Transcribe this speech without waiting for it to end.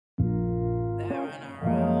run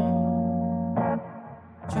around.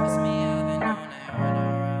 Trust me, I've been on that run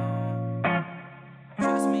around.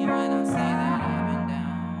 Trust me when I say that I've been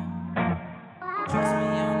down. Trust me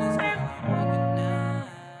on this girl, I'm looking now.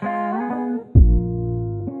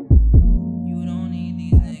 You don't need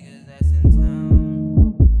these niggas that's in town.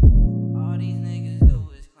 All these niggas do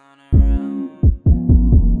is clown around.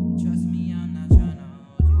 Trust me, I'm not tryna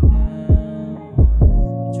hold you down.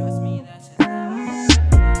 Trust me, that's just how I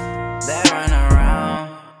feel. That run around.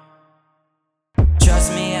 Trust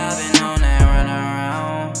me, I've been on that run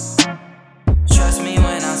around. Trust me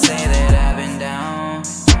when I say that I've been down.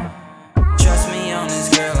 Trust me on this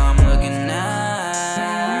girl, I'm looking now.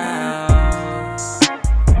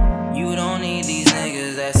 You don't need these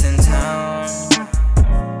niggas that's in town.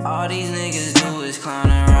 All these niggas do is clown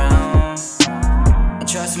around. And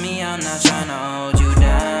trust me, I'm not tryna hold you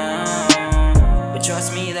down. But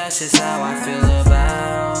trust me, that's just how I feel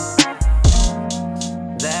about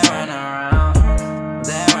that run around.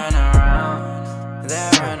 That run around.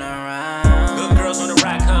 That run around. Good girls on the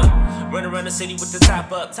rock, huh? Run around the city with the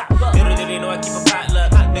top up. Little do they know I keep a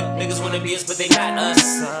potluck. Niggas wanna be us, but they not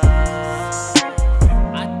us.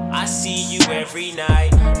 I see you every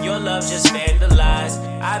night. Your love just vandalized.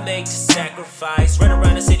 I make the sacrifice. Run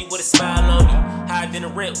around the city with a smile on me. Higher than a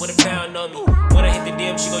rent with a pound on me. When I hit the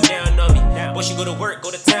dim, she go down on me. Boy, she go to work,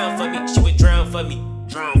 go to town for me. She would drown for me.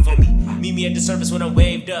 Drown for me. Meet me at the surface when I'm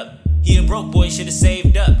waved up. He a broke boy, should've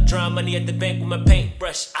saved up. Drawing money at the bank with my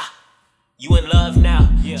paintbrush. You in love now.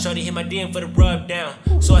 Shorty hit my DM for the rub down.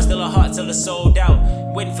 So I still a heart till it's sold out.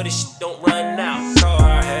 Waiting for this shit, don't run now. Call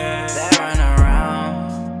her head. That run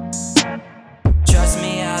around. Trust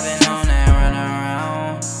me, I've been on that run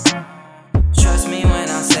around. Trust me when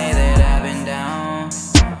I say that I've been down.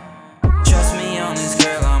 Trust me on this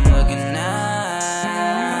girl, I'm looking now.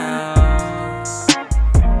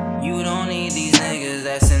 You don't need these niggas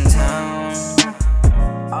that's in town.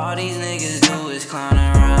 All these niggas do is clown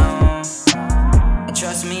around. And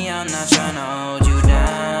trust me, I'm not tryna hold you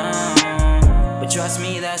down. But trust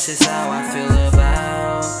me, that's just how I feel about